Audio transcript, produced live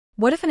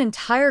What if an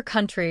entire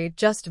country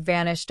just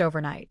vanished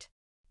overnight?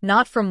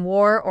 Not from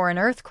war or an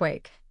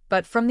earthquake,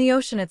 but from the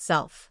ocean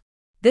itself.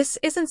 This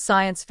isn't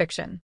science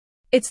fiction.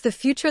 It's the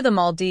future the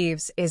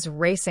Maldives is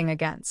racing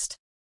against.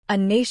 A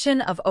nation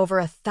of over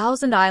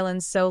 1,000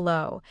 islands so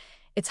low,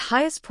 its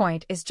highest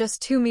point is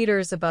just 2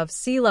 meters above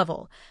sea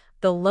level,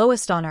 the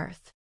lowest on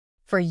Earth.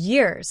 For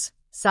years,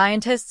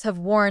 scientists have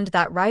warned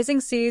that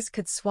rising seas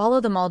could swallow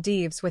the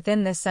Maldives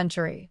within this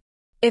century.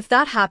 If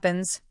that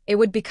happens, it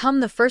would become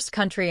the first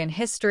country in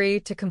history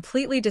to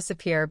completely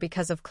disappear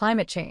because of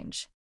climate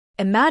change.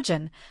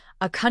 Imagine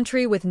a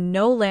country with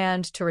no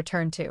land to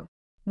return to.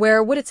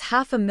 Where would its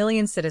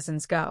 500,000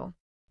 citizens go?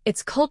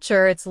 Its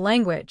culture, its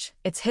language,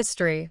 its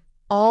history,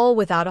 all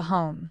without a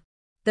home.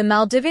 The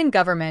Maldivian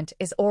government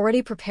is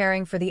already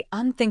preparing for the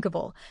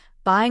unthinkable,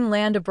 buying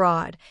land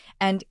abroad,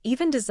 and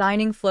even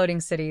designing floating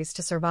cities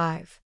to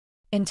survive.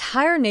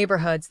 Entire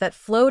neighborhoods that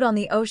float on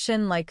the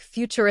ocean like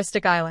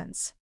futuristic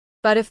islands.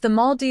 But if the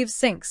Maldives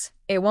sinks,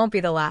 it won't be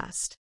the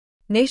last.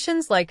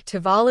 Nations like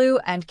Tuvalu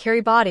and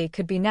Kiribati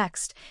could be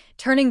next,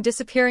 turning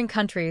disappearing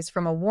countries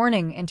from a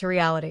warning into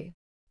reality.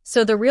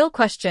 So the real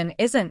question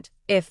isn't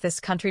if this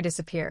country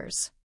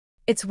disappears.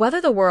 It's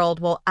whether the world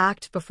will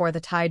act before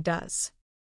the tide does.